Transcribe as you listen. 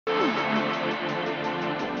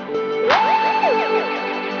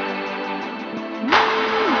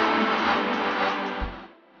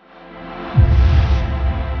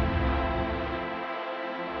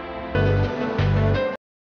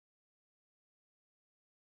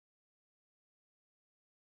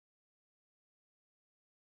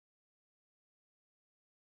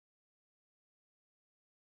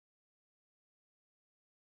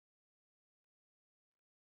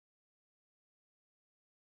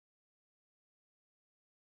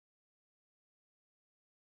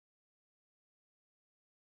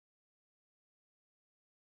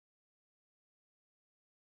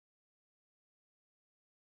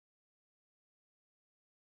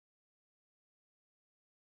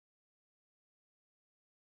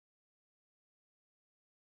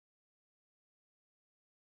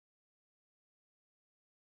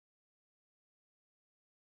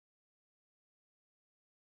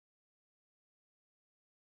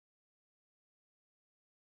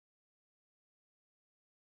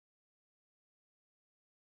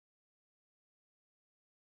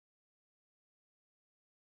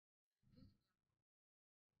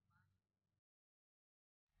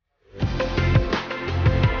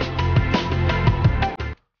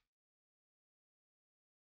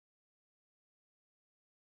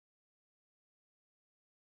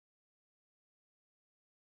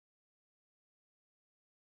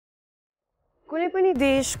कुनै पनि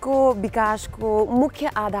देशको विकासको मुख्य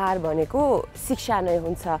आधार भनेको शिक्षा नै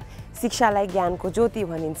हुन्छ। शिक्षालाई ज्ञानको ज्योति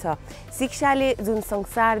भनिन्छ। शिक्षाले जुन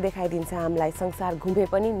संसार देखाइदिन्छ हामीलाई, संसार घुमे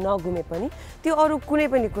पनि नघुमे पनि त्यो अरू कुनै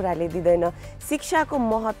पनि कुराले दिँदैन। शिक्षाको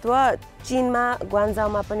महत्त्व चीनमा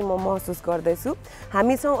ग्वान्जाउमा पनि म महसुस गर्दैछु।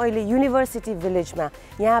 हामी छौँ अहिले युनिभर्सिटी भिलेजमा।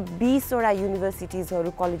 यहाँ 20 वटा युनिभर्सिटिजहरू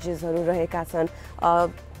कलेजेसहरू रहेका छन्।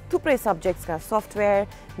 थुप्रै सब्जेक्ट्सका सफ्टवेयर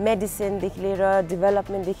मेडिसिनदेखि लिएर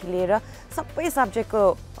डेभलपमेन्टदेखि लिएर सबै सब्जेक्टको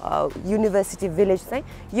युनिभर्सिटी भिलेज चाहिँ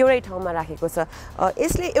एउटै ठाउँमा राखेको छ।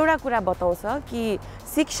 यसले एउटा कुरा बताउँछ कि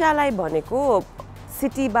शिक्षालाई भनेको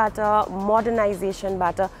सिटीबाट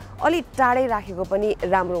मोडर्नाइजेसनबाट अलि टाढै राखेको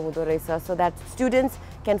पनि राम्रो हुँदो रहेछ, so that students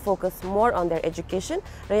can focus more on there education.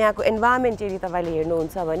 र यहाँको इन्भाइरोमेन्ट यदि तपाईँले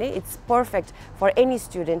हेर्नुहुन्छ भने it's perfect for any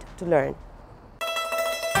student to learn.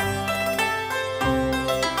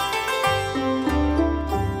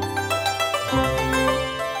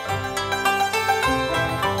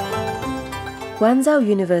 ग्वान्जाउ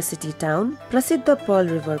university town प्रसिद्ध पर्ल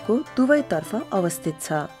रिभरको दुवैतर्फ अवस्थित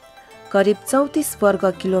छ। करिब 34 वर्ग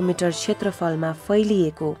किलोमिटर क्षेत्रफलमा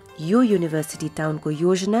फैलिएको यो युनिभर्सिटी टाउनको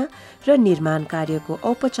योजना र निर्माण कार्यको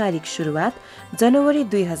औपचारिक सुरुवात जनवरी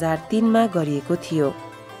 2003 मा गरिएको थियो।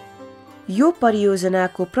 यो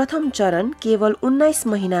परियोजनाको प्रथम चरण केवल 19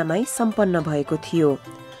 महिनामै सम्पन्न भएको थियो।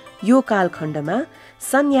 यो कालखण्डमा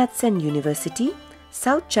सन यात्सेन university,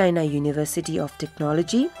 south China university of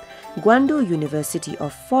technology, ग्वान्डो university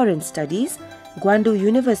of foreign studies, ग्वान्डो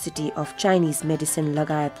university of Chinese medicine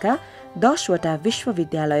लगायतका 10 वटा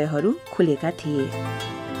विश्वविद्यालयहरू खुलेका थिए।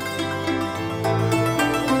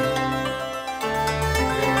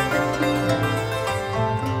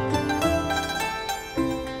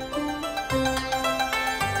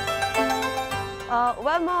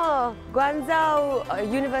 म ग्वान्जाउ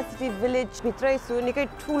युनिभर्सिटी भिलेजभित्रै छु। निकै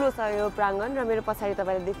ठुलो छ यो प्राङ्गण र मेरो पछाडि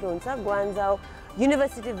तपाईँले देख्नुहुन्छ ग्वान्जाउ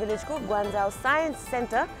युनिभर्सिटी भिलेजको ग्वान्जाउ साइन्स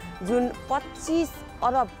सेन्टर जुन 25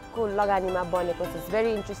 अरबको लगानीमा बनेको छ। It's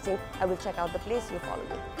very interesting. I will check out the place. You follow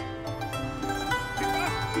me.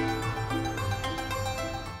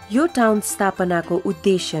 यो टाउन स्थापनाको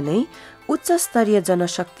उद्देश्य नै उच्च स्तरीय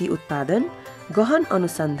जनशक्ति उत्पादन, गहन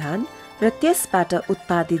अनुसन्धान र त्यसबाट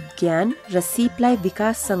उत्पादित ज्ञान र सिपलाई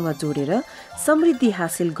विकाससँग जोडेर समृद्धि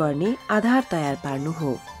हासिल गर्ने आधार तयार पार्नु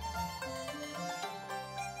हो।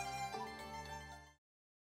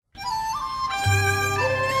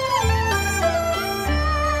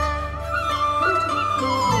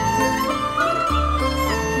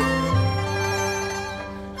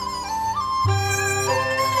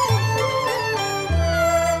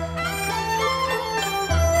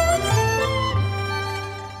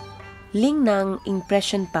 लिङनाङ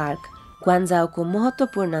इम्प्रेसन पार्क ग्वान्जाउको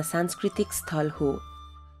महत्त्वपूर्ण सांस्कृतिक स्थल हो।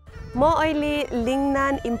 म अहिले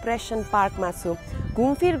लिङनान इम्प्रेसन पार्कमा छु।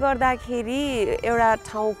 घुमफिर गर्दाखेरि एउटा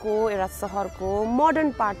ठाउँको एउटा सहरको मोडर्न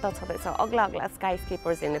पार्ट त छँदैछ, अग्ला अग्ला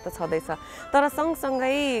स्काइस्केपर्स हेर्ने त छँदैछ, तर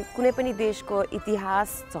सँगसँगै कुनै पनि देशको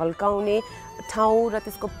इतिहास झल्काउने ठाउँ र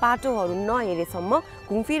त्यसको पाटोहरू नहेरेसम्म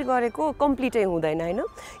घुमफिर गरेको कम्प्लिटै हुँदैन होइन।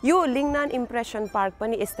 यो लिङनान इम्प्रेसन पार्क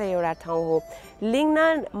पनि यस्तै एउटा ठाउँ हो।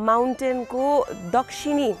 लिङनान माउन्टेनको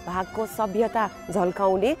दक्षिणी भागको सभ्यता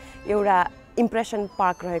झल्काउने एउटा इम्प्रेसन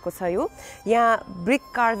पार्क रहेको छ। यो यहाँ ब्रिक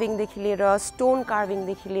कार्भिङदेखि लिएर स्टोन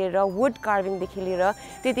कार्भिङदेखि लिएर वुड कार्भिङदेखि लिएर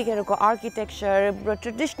त्यतिखेरको आर्किटेक्चर र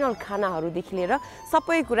ट्रेडिसनल खानाहरूदेखि लिएर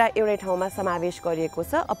सबै कुरा एउटै ठाउँमा समावेश गरिएको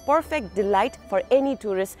छ। A perfect delight for any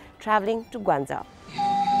tourist travelling to ग्वान्जाउ।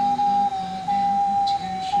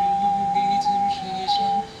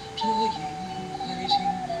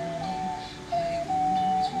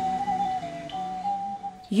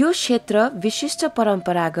 यो क्षेत्र विशिष्ट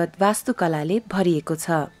परम्परागत वास्तुकलाले भरिएको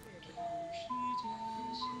छ।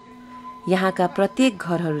 यहाँका प्रत्येक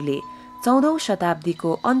घरहरूले 14औं शताब्दीको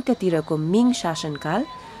अन्त्यतिरको मिङ शासनकाल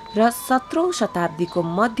र 17औं शताब्दीको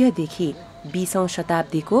मध्यदेखि 20औं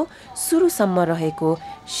शताब्दीको सुरुसम्म रहेको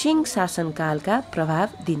सिङ शासनकालका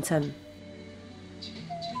प्रभाव दिन्छन्।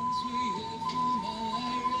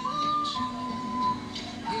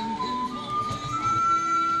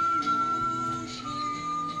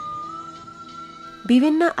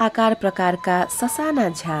 विभिन्न आकार प्रकारका ससाना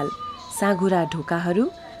झ्याल, साँघुरा ढोकाहरू,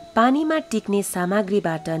 पानीमा टिक्ने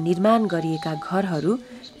सामग्रीबाट निर्माण गरिएका घरहरू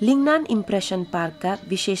लिङनान इम्प्रेसन पार्कका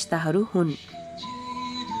विशेषताहरू हुन्।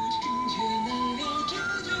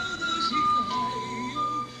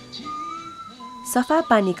 सफा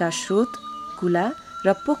पानीका स्रोत, कुला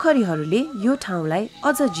र पोखरीहरूले यो ठाउँलाई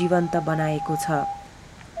अझ जीवन्त बनाएको छ।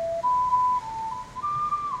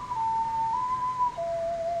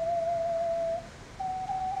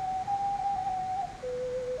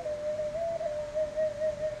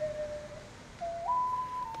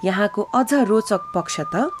 यहाँको अझ रोचक पक्ष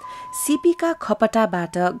त सिपीका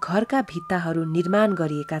खपटाबाट घरका भित्ताहरू निर्माण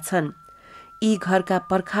गरिएका छन्। यी घरका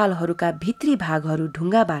पर्खालहरूका भित्री भागहरू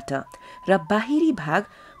ढुङ्गाबाट र बाहिरी भाग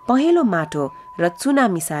पहेँलो माटो र चुना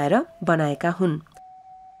मिसाएर बनाएका हुन्।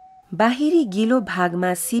 बाहिरी गिलो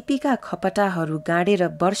भागमा सिपीका खपटाहरू गाडेर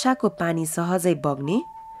वर्षाको पानी सहजै बग्ने,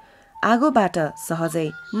 आगोबाट सहजै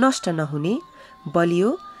नष्ट नहुने, बलियो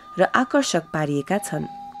र आकर्षक पारिएका छन्।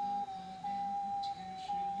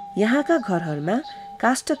 यहाँका घरहरूमा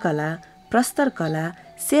काष्ठकला, प्रस्तरकला,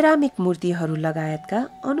 सेरामिक मूर्तिहरू लगायतका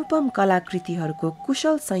अनुपम कलाकृतिहरूको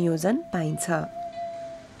कुशल संयोजन पाइन्छ।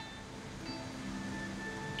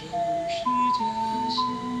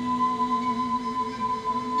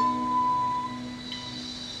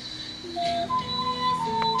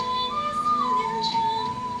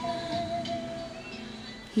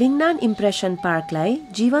 लिङ्नान इम्प्रेसन पार्कलाई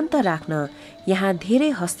जीवन्त राख्न यहाँ धेरै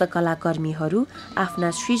हस्तकला कर्मीहरू आफ्ना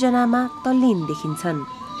सृजनामा तल्लीन देखिन्छन्।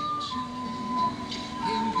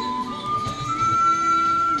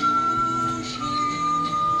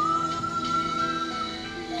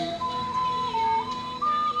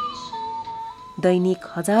 दैनिक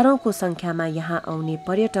हजारौंको संख्यामा यहाँ आउने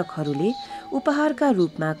पर्यटकहरूले उपहारका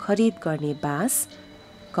रूपमा खरिद गर्ने बाँस,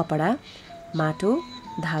 कपडा, माटो,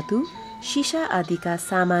 धातु, शीशा आदिका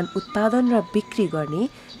सामान उत्पादन र बिक्री गर्ने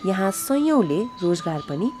यहाँ सयौंले रोजगार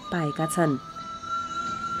पनि पाएका छन्।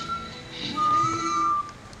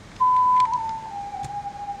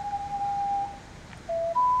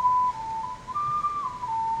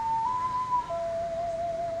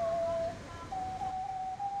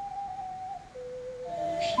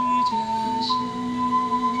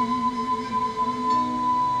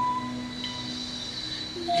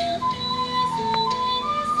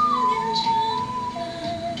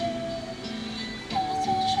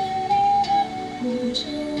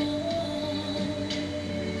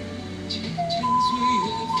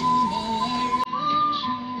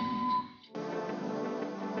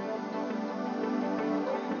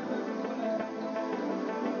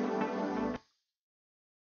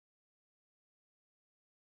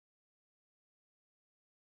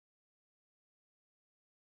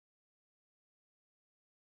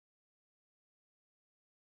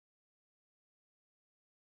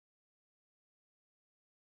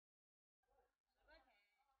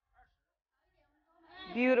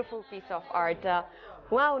 Beautiful piece of art.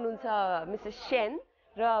 उहाँ हुनुहुन्छ मिसेस सेन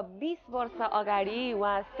र 20 वर्ष अगाडि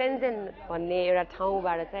उहाँ सेन्जेन भन्ने एउटा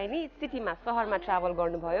ठाउँबाट चाहिँ नि सिटीमा सहरमा ट्राभल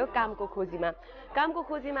गर्नुभयो कामको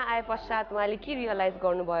खोजीमा आए पश्चात उहाँले के रियलाइज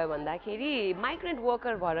गर्नुभयो भन्दाखेरि माइग्रेन्ट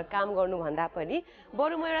वर्कर भएर काम गर्नुभन्दा पनि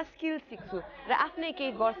बरु म एउटा स्किल सिक्छु र आफ्नै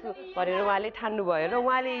केही गर्छु भनेर उहाँले ठान्नुभयो र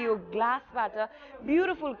उहाँले यो ग्लासबाट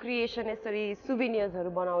ब्युटिफुल क्रिएसन यसरी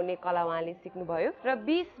सुभिनियर्सहरू बनाउने कला उहाँले सिक्नुभयो र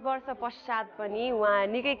 20 वर्ष पश्चात पनि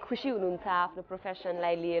उहाँ निकै खुसी हुनुहुन्छ आफ्नो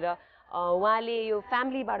प्रोफेसनलाई लिएर। उहाँले यो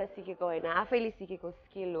फ्यामिलीबाट सिकेको होइन, आफैले सिकेको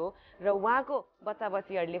स्किल हो र उहाँको बच्चा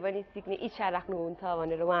बच्चीहरूले पनि सिक्ने इच्छा राख्नुहुन्छ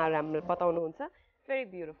भनेर उहाँहरू हामीलाई बताउनुहुन्छ। Very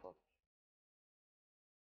beautiful.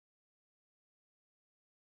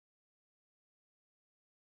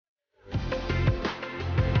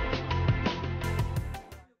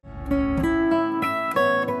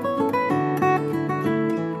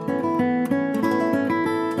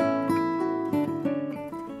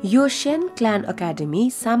 यो शेन क्लान अकाडेमी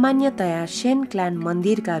सामान्यतया शेन क्लान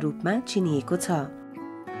मन्दिरका रूपमा चिनिएको छ।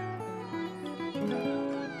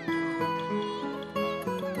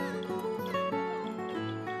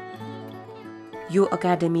 यो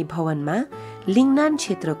अकाडेमी भवनमा लिङ्नान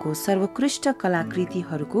क्षेत्रको सर्वोत्कृष्ट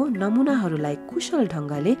कलाकृतिहरूको नमुनाहरूलाई कुशल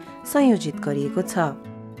ढङ्गले संयोजित गरिएको छ।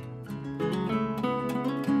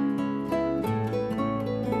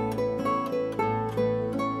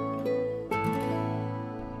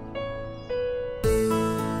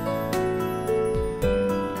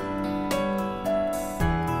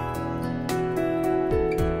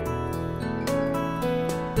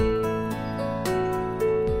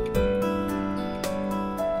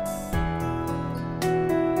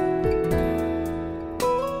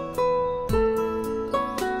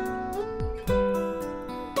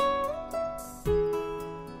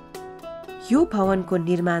 यो भवनको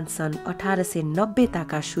निर्माण सन् 1890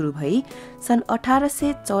 ताका सुरु भई सन्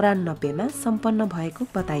 1894 मा सम्पन्न भएको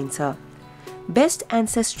बताइन्छ। बेस्ट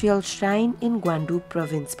एन्सेस्ट्रियल श्राइन इन ग्वान्डु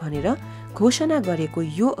प्रोभिन्स भनेर घोषणा गरेको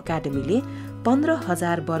यो अकाडेमीले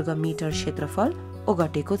 15,000 वर्ग मिटर क्षेत्रफल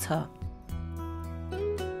ओगटेको छ।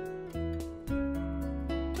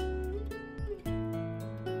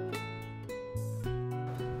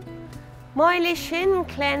 म अहिले शेन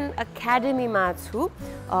क्लान अकाडेमीमा छु।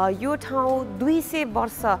 यो ठाउँ 200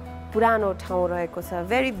 वर्ष पुरानो ठाउँ रहेको छ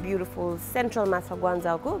भेरी ब्युटिफुल सेन्ट्रलमा छ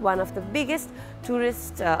ग्वान्जाउको one of the biggest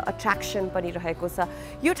tourist attraction पनि रहेको छ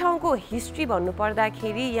यो ठाउँको हिस्ट्री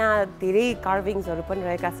भन्नुपर्दाखेरि यहाँ धेरै कार्भिङ्सहरू पनि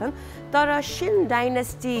रहेका छन् तर शिन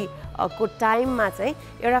डाइनेस्टी को टाइममा चाहिँ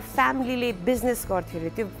एउटा फ्यामिलीले बिजनेस गर्थ्यो अरे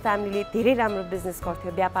त्यो फ्यामिलीले धेरै राम्रो बिजनेस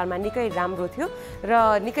गर्थ्यो व्यापारमा निकै राम्रो थियो र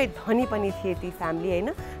निकै धनी पनि थिए ती फ्यामिली होइन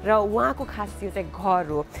र उहाँको खास यो चाहिँ घर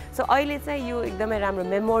हो सो अहिले चाहिँ यो एकदमै राम्रो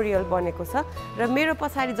मेमोरियल बनेको छ र मेरो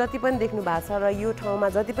पछाडि जति पनि देख्नु भएको छ र यो ठाउँमा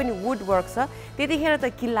जति पनि वुड वर्क छ त्यतिखेर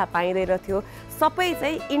त किल्ला पाइँदैन थियो सबै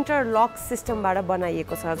चाहिँ इन्टरलक सिस्टमबाट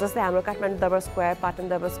बनाइएको छ जस्तै हाम्रो काठमाडौँ दरबार स्क्वायर पाटन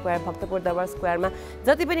दरबार स्क्वायर भक्तपुर दरबार स्क्वायरमा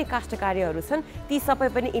जति पनि काष्ठकार्यहरू छन् ती सबै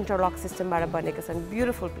पनि इन्टरलक सिस्टमबाट बनेका छन्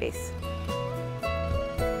ब्युटिफुल प्लेस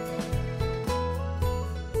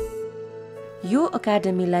यो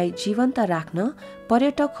अकाडेमीलाई जीवन्त राख्न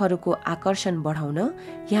पर्यटकहरूको आकर्षण बढाउन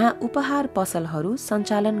यहाँ उपहार पसलहरू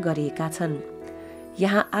सञ्चालन गरिएका छन्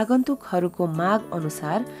यहाँ आगन्तुकहरूको माग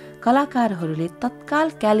अनुसार कलाकारहरूले तत्काल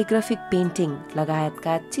क्यालिग्राफिक पेन्टिङ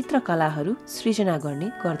लगायतका चित्रकलाहरू सृजना गर्ने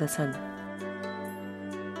गर्दछन्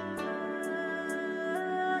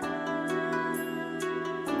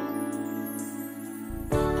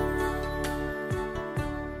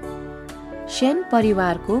सेन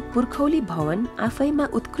परिवारको पुर्खौली भवन आफैमा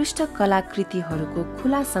उत्कृष्ट कलाकृतिहरूको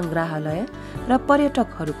खुला सङ्ग्रहालय र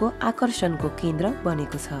पर्यटकहरूको आकर्षणको केन्द्र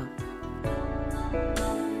बनेको छ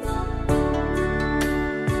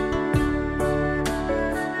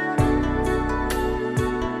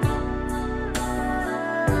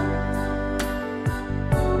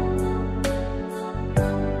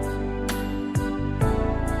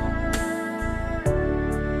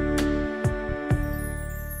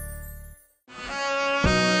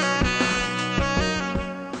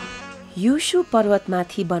युशु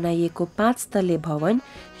पर्वतमाथि बनाइएको 5 तल्ले भवन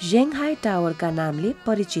जेङहाई टावरका नामले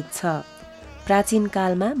परिचित छ प्राचीन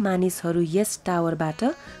कालमा मानिसहरू यस टावरबाट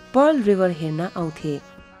पर्ल रिभर हेर्न आउँथे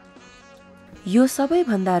यो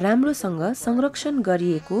सबैभन्दा राम्रोसँग संरक्षण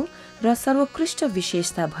गरिएको र सर्वोत्कृष्ट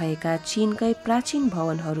विशेषता भएका चीनकै प्राचीन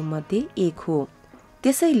भवनहरूमध्ये एक हो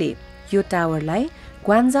त्यसैले यो टावरलाई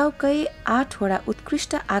ग्वान्जाउकै 8 वटा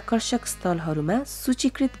उत्कृष्ट आकर्षक स्थलहरूमा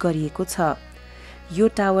सूचीकृत गरिएको छ यो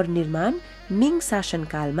टावर निर्माण मिङ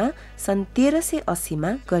शासनकालमा सन् 1380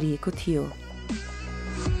 मा गरिएको थियो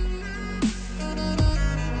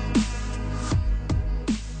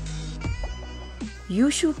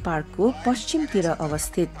युशु पार्कको पश्चिमतिर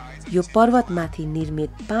अवस्थित यो पर्वतमाथि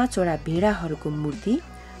निर्मित 5 वटा भेडाहरूको मूर्ति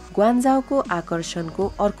ग्वान्जाउको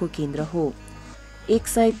आकर्षणको अर्को केन्द्र हो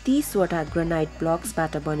 130 वटा ग्रेनाइट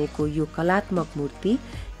ब्लक्सबाट बनेको यो कलात्मक मूर्ति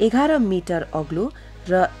 11 मिटर अग्लो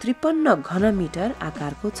र 53 घन मिटर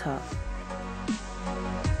आकारको छ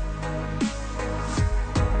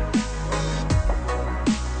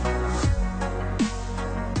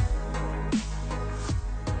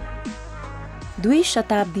दुई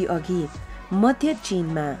शताब्दी अघि मध्य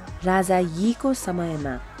चीनमा राजा यीको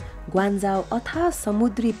समयमा ग्वान्जाउ अथाह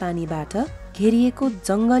समुद्री पानीबाट घेरिएको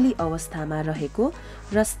जङ्गली अवस्थामा रहेको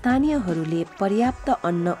र स्थानीयहरूले पर्याप्त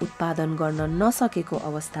अन्न उत्पादन गर्न नसकेको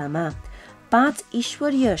अवस्थामा 5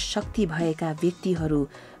 ईश्वरीय शक्ति भएका व्यक्तिहरू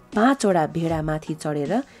 5 वटा भेडामाथि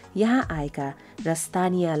चढेर यहाँ आएका र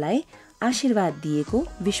स्थानीयलाई आशीर्वाद दिएको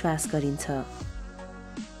विश्वास गरिन्छ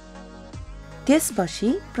त्यसपछि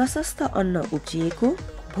प्रशस्त अन्न उब्जिएको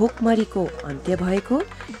भोकमरीको अन्त्य भएको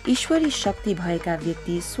ईश्वरी शक्ति भएका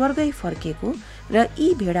व्यक्ति स्वर्गै फर्केको र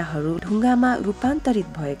यी भेडाहरू ढुङ्गामा रूपान्तरित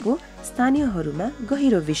भएको स्थानीयहरूमा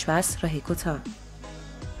गहिरो विश्वास रहेको छ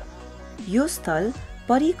यो स्थल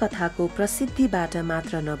परिकथाको प्रसिद्धिबाट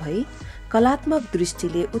मात्र नभई कलात्मक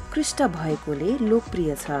दृष्टिले उत्कृष्ट भएकोले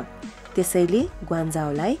लोकप्रिय छ त्यसैले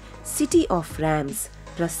ग्वान्जाउलाई सिटी अफ र्याम्स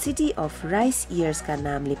र सिटी अफ राइस इयर्सका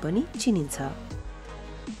नामले पनि चिनिन्छ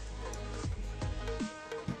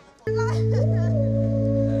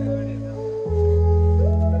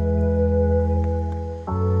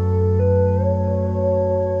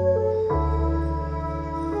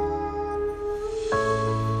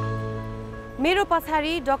मेरो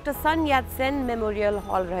पछाडि डाक्टर सन यात-सेन मेमोरियल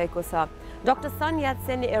हल रहेको छ डाक्टर सन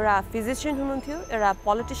यात-सेन एउटा फिजिशियन हुनुहुन्थ्यो एउटा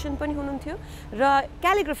पोलिटिशियन पनि हुनुहुन्थ्यो र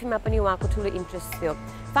क्यालिग्राफीमा पनि उहाँको ठुलो इन्ट्रेस्ट थियो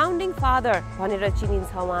फाउन्डिङ फादर भनेर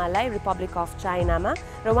चिनिन्छ उहाँलाई रिपब्लिक अफ चाइनामा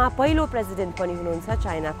र उहाँ पहिलो प्रेसिडेन्ट पनि हुनुहुन्छ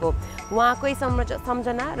चाइनाको उहाँकै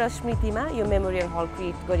सम्झना र स्मृतिमा यो मेमोरियल हल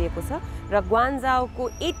क्रिएट गरिएको छ र ग्वान्जाउको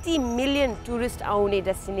 80 मिलियन टुरिस्ट आउने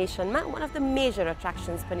डेस्टिनेसनमा वान अफ द मेजर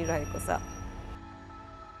अट्र्याक्सन्स पनि रहेको छ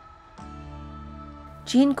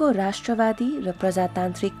चीनको राष्ट्रवादी र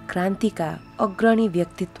प्रजातान्त्रिक क्रान्तिका अग्रणी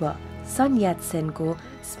व्यक्तित्व सन यात-सेनको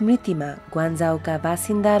स्मृतिमा ग्वान्जाउका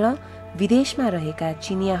बासिन्दा र विदेशमा रहेका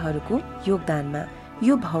चिनियाहरूको योगदानमा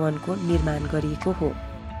यो भवनको निर्माण गरिएको हो।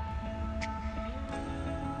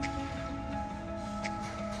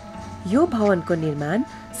 यो भवनको निर्माण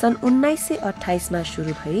सन् 1928 मा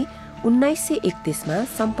सुरु भई 1931 मा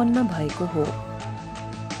सम्पन्न भएको हो।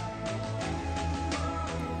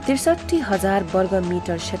 63,000 वर्ग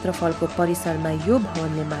मिटर क्षेत्रफलको परिसरमा यो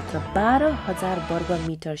भवनले मात्र 12,000 वर्ग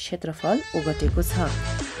मिटर क्षेत्रफल ओगटेको छ।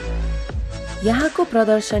 यहाँको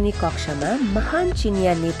प्रदर्शनी कक्षमा महान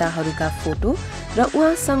चिनिया नेताहरूका फोटो र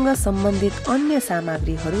उहाँसँग सम्बन्धित अन्य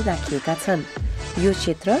सामग्रीहरू राखिएका छन्। यो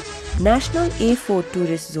क्षेत्र नेशनल A4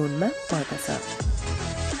 टुरिस्ट जोनमा पर्दछ।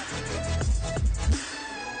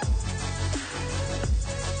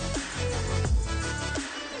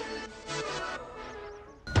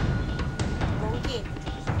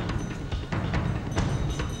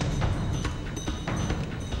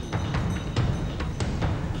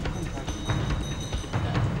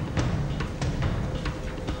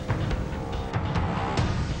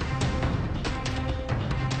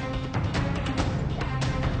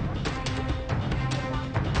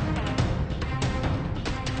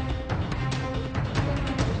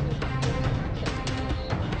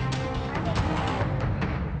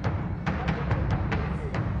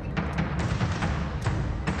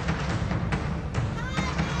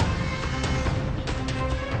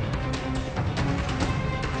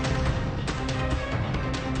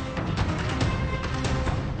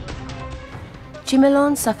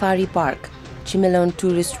 चिमेलोन सफारी पार्क चिमेलोन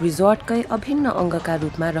टुरिस्ट रिजोर्टकै अभिन्न अङ्गका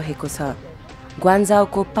रूपमा रहेको छ।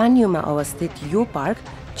 ग्वान्जाओको पान्योमा अवस्थित यो पार्क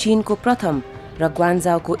चीनको प्रथम र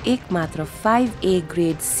ग्वान्जाओको एकमात्र 5A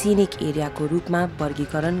ग्रेड सिनिक एरियाको रूपमा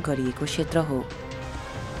वर्गीकरण गरिएको क्षेत्र हो।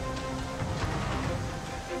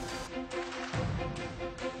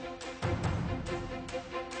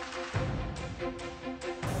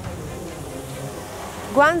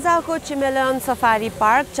 ग्वान्जाओको चिमेलोन सफारी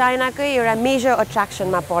पार्क चाइनाकै एउटा मेजर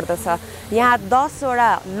अट्र्याक्सनमा पर्दछ। यहाँ 10वटा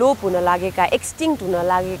लोप हुन लागेका एक्सटिङ्क्ट हुन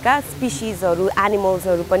लागेका स्पिसिजहरू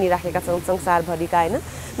एनिमल्सहरू पनि राखेका छन् संसारभरिका हैन।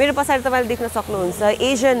 मेरो पछाडि तपाईले देख्न सक्नुहुन्छ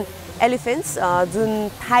एशियन एलिफेन्ट्स जुन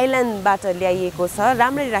थाइल्यान्डबाट ल्याइएको छ।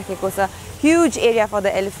 राम्ररी राखेको छ। Huge area for the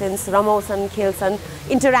elephants रमाउँछन् खेल्छन्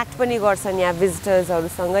इन्टरेक्ट पनि गर्छन् यहाँ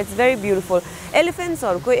भिजिटर्सहरूसँग। It's very beautiful.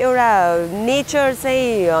 एलिफेन्ट्सहरूको एउटा नेचर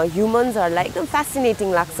चाहिँ ह्युमन्सहरूलाई एकदम फ्यासिनेटिङ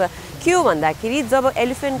लाग्छ। के हो भन्दाखेरि जब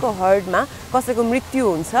एलिफेन्टको हर्डमा कसैको मृत्यु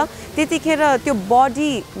हुन्छ त्यतिखेर त्यो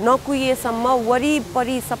बडी नकुहिएसम्म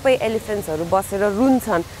वरिपरि सबै एलिफेन्ट्सहरू बसेर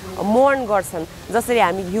रुन्छन् मोर्न गर्छन्। जसरी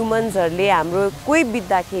हामी ह्युमन्सहरूले हाम्रो कोही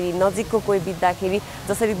बित्दाखेरि नजिकको कोही बित्दाखेरि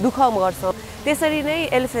जसरी दुःख गर्छौँ त्यसरी नै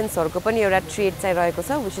एलिफेन्ट्सहरूको पनि एउटा ट्रेट चाहिँ रहेको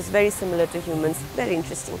छ which is very similar to humans. Very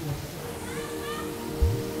interesting.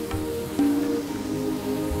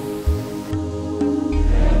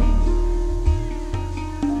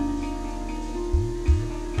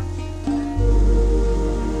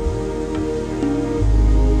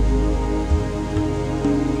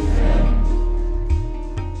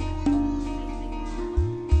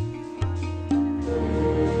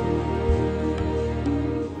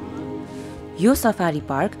 यो सफारी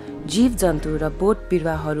पार्क जीव जन्तु र बोट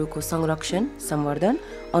बिरुवाहरूको संरक्षण, संवर्धन,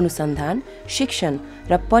 अनुसन्धान, शिक्षण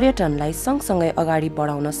र पर्यटनलाई सँगसँगै अगाडि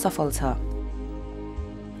बढाउन सफल छ।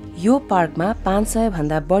 यो पार्कमा 500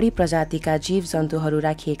 भन्दा बढी प्रजातिका जीव जन्तुहरू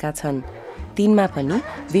राखिएका छन्। तिनमा पनि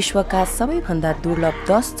विश्वका सबैभन्दा दुर्लभ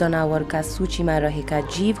 10 जनावरका सूचीमा रहेका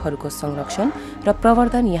जीवहरूको संरक्षण र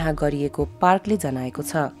प्रवर्धन यहाँ गरिएको पार्कले जनाएको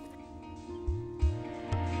छ।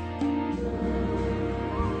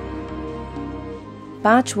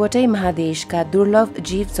 पाँचवटै महादेशका दुर्लभ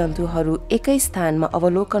जीव जन्तुहरू एकै स्थानमा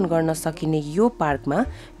अवलोकन गर्न सकिने यो पार्कमा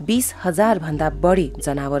 20,000 भन्दा बढी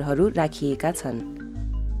जनावरहरू राखिएका छन्।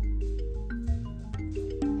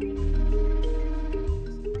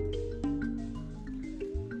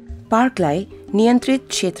 पार्कलाई नियन्त्रित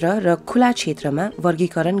क्षेत्र र खुला क्षेत्रमा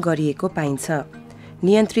वर्गीकरण गरिएको पाइन्छ।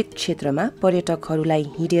 नियन्त्रित क्षेत्रमा पर्यटकहरूलाई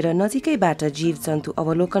हिँडेर नजिकैबाट जीव जन्तु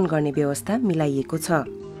अवलोकन गर्ने व्यवस्था मिलाइएको छ।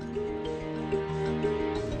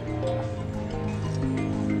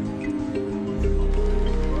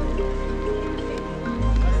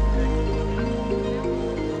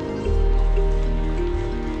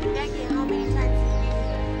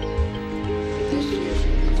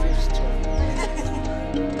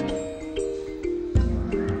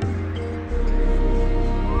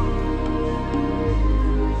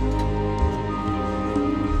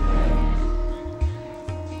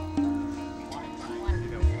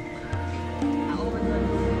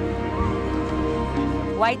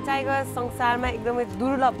 व्हाइट टाइगर संसारमा एकदमै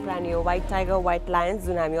दुर्लभ प्राणी हो। व्हाइट टाइगर, व्हाइट लायन्स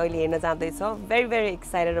जुन हामी अहिले हेर्न जाँदैछौँ। Very very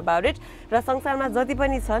excited about it. र संसारमा जति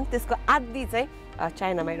पनि छन् त्यसको आधी चाहिँ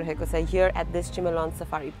चाइनामै रहेको छ here at this चिमेलोन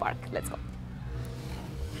safari park. Let's go.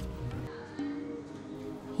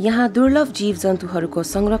 यहाँ दुर्लभ जीवजन्तुहरूको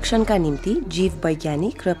संरक्षणका निम्ति जीव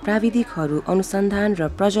वैज्ञानिक र प्राविधिकहरू अनुसन्धान र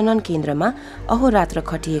प्रजनन केन्द्रमा अहोरात्र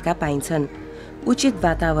खटिएका पाइन्छन्। उचित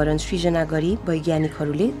वातावरण सृजना गरी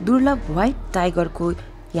वैज्ञानिकहरूले दुर्लभ व्हाइट टाइगरको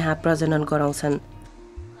यहाँ प्रजनन गराउँछन्।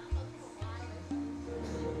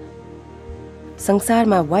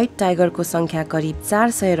 संसारमा व्हाइट टाइगरको संख्या करिब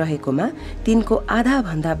 400 रहेकोमा तिनको आधा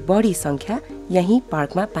भन्दा बढी संख्या यही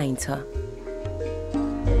पार्कमा पाइन्छ।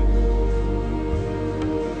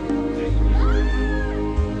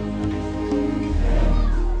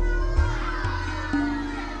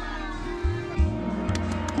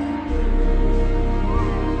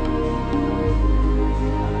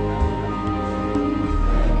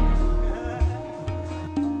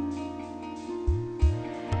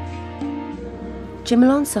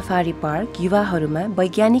 चिमलोन सफारी पार्क युवाहरूमा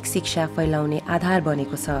वैज्ञानिक शिक्षा फैलाउने आधार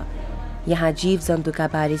बनेको छ। यहाँ जीवजन्तुका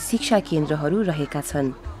बारे शिक्षा केन्द्रहरू रहेका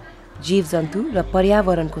छन्। जीवजन्तु र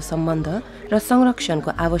पर्यावरणको सम्बन्ध र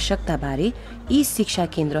संरक्षणको आवश्यकता बारे यी शिक्षा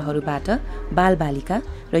केन्द्रहरूबाट बालबालिका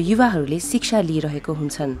र युवाहरूले शिक्षा लिइरहेको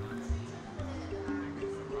हुन्छन्।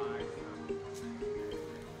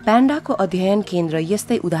 प्यान्डाको अध्ययन केन्द्र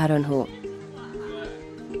यस्तै उदाहरण हो।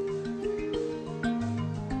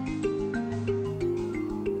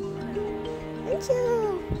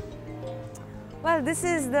 Well, this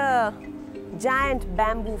is the giant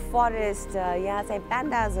bamboo forest. यहाँ चाहिँ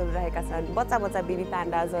प्यान्डाजहरू रहेका छन्, बच्चा बेबी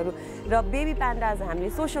प्यान्डाजहरू र बेबी प्यान्डाज हामीले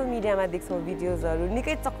सोसियल मिडियामा देख्छौँ भिडियोजहरू,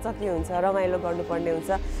 निकै चकचकी हुन्छ, रमाइलो गर्नुपर्ने हुन्छ।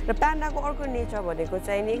 र प्यान्डाको अर्को नेचर भनेको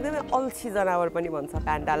चाहिँ नि एकदमै अल्छी जनावर पनि भन्छ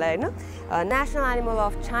प्यान्डालाई हैन। National animal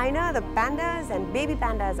of China, the प्यान्डाज and baby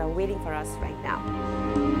प्यान्डाज are waiting for us right now.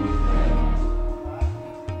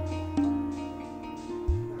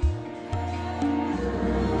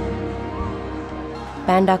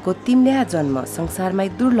 प्यान्डाको तिम्ल्या जन्म संसारमै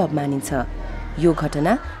दुर्लभ मानिन्छ। यो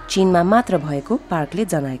घटना चीनमा मात्र भएको पार्कले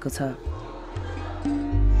जनाएको छ।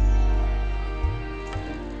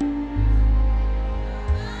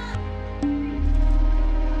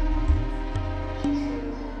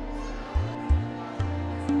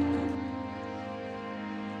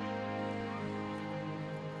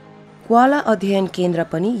 कोआला अध्ययन केन्द्र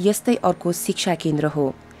पनि यस्तै अर्को शिक्षा केन्द्र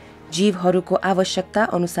हो। जीवहरूको आवश्यकता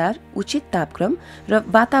अनुसार उचित तापक्रम र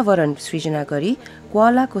वातावरण सृजना गरी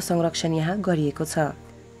कोआलाको संरक्षण यहाँ गरिएको छ।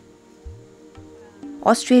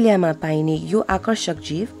 अस्ट्रेलियामा पाइने यो आकर्षक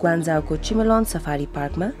जीव ग्वान्जाओको चिमलोन सफारी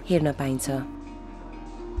पार्कमा हेर्न पाइन्छ।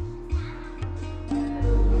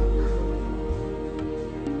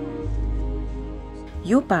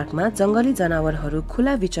 यो पार्कमा जंगली जनावरहरू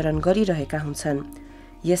खुला विचरण गरिरहेका हुन्छन्।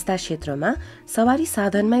 यस्ता क्षेत्रमा सवारी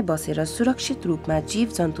साधनमै बसेर सुरक्षित रूपमा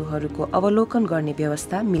जीवजन्तुहरूको अवलोकन गर्ने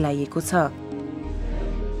व्यवस्था मिलाइएको छ।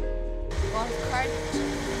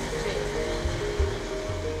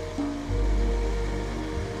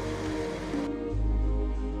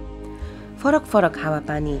 फरक फरक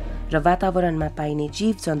हावापानी र वातावरणमा पाइने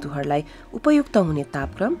जीवजन्तुहरूलाई उपयुक्त हुने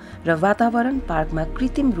तापक्रम र वातावरण पार्कमा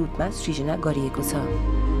कृत्रिम रूपमा सृजना गरिएको छ।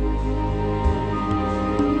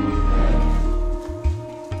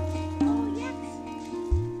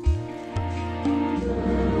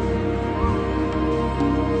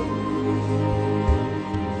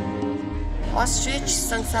 अस्ट्रिच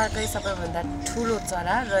संसारकै सबैभन्दा ठुलो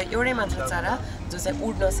चरा र एउटै मात्र चरा जो चाहिँ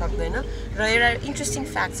उड्न सक्दैन। र एउटा इन्ट्रेस्टिङ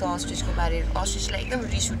फ्याक्ट छ अस्ट्रिचको बारे। अस्ट्रिचलाई एकदम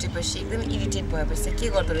रिस उठेपछि एकदम इरिटेट भएपछि के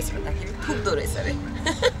गर्दो रहेछ भन्दाखेरि थुक्दो रहेछ अरे।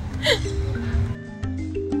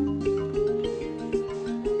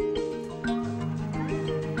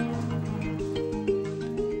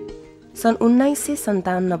 सन्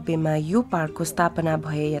 1997 मा यो पार्कको स्थापना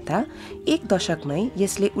भए यता एक दशकमै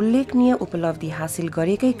यसले उल्लेखनीय उपलब्धि हासिल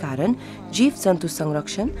गरेकै कारण जीवजन्तु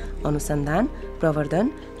संरक्षण, अनुसन्धान, प्रवर्धन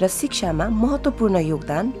र शिक्षामा महत्त्वपूर्ण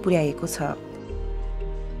योगदान पुर्याएको छ।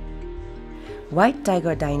 White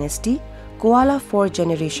tiger dynasty, koala for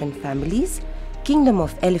generation families, kingdom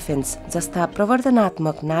of elephants जस्ता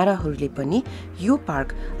प्रवर्धनात्मक नाराहरूले पनि यो पार्क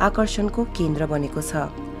आकर्षणको केन्द्र बनेको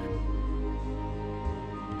छ।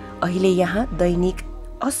 अहिले यहाँ दैनिक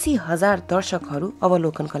 80,000 दर्शकहरू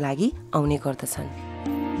अवलोकनका लागि आउने गर्दछन्।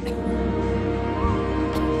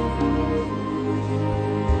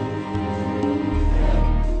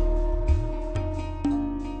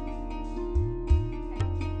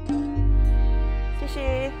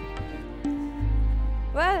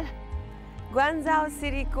 ग्वान्जाओ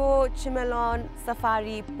सिटीको चिमलोन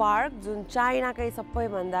सफारी पार्क जुन चाइनाकै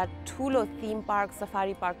सबैभन्दा ठुलो थीम पार्क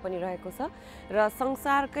सफारी पार्क पनि रहेको छ र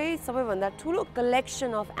संसारकै सबैभन्दा ठुलो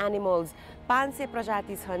कलेक्सन अफ एनिमल्स 500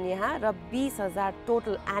 प्रजाति छन् यहाँ र 20,000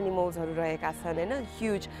 टोटल एनिमल्सहरू रहेका छन् हैन।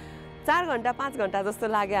 ह्युज 4 घण्टा 5 घण्टा जस्तो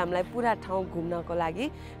लाग्यो हामीलाई पुरा ठाउँ घुम्नको लागि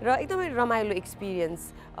र एकदमै रमाइलो एक्सपिरियन्स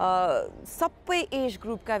सबै एज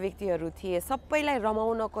ग्रुपका व्यक्तिहरू थिए सबैलाई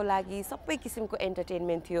रमाउनको लागि सबै किसिमको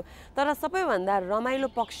एन्टरटेनमेन्ट थियो तर सबैभन्दा रमाइलो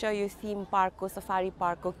पक्ष यो थीम पार्कको सफारी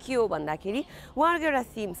पार्कको के हो भन्दाखेरि उहाँहरूको एउटा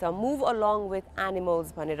थीम छ मुभ अलोङ विथ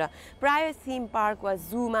एनिमल्स भनेर प्राय थीम पार्क वा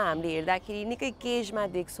जूमा हामीले हेर्दाखेरि निकै केजमा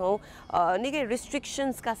देख्छौँ निकै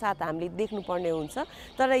रिस्ट्रिक्सन्सका साथ हामीले देख्नुपर्ने हुन्छ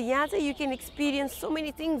तर यहाँ चाहिँ you can experience so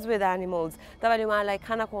many things with animals तपाईँले उहाँलाई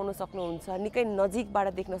खाना खुवाउन सक्नुहुन्छ निकै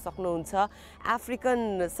नजिकबाट देख्न सक्नुहुन्छ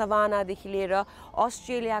अफ्रिकन सवानादेखि लिएर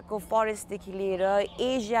अस्ट्रेलियाको फरेस्टदेखि लिएर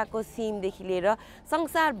एसियाको थीमदेखि लिएर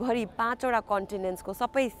संसारभरि 5वटा कन्टिनेन्ट्सको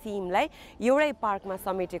सबै थीमलाई एउटै पार्कमा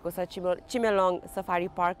समेटेको छ चिमेलोङ safari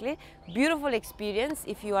पार्कले beautiful experience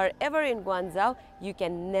if you are ever in ग्वान्जाउ you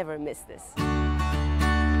can never miss this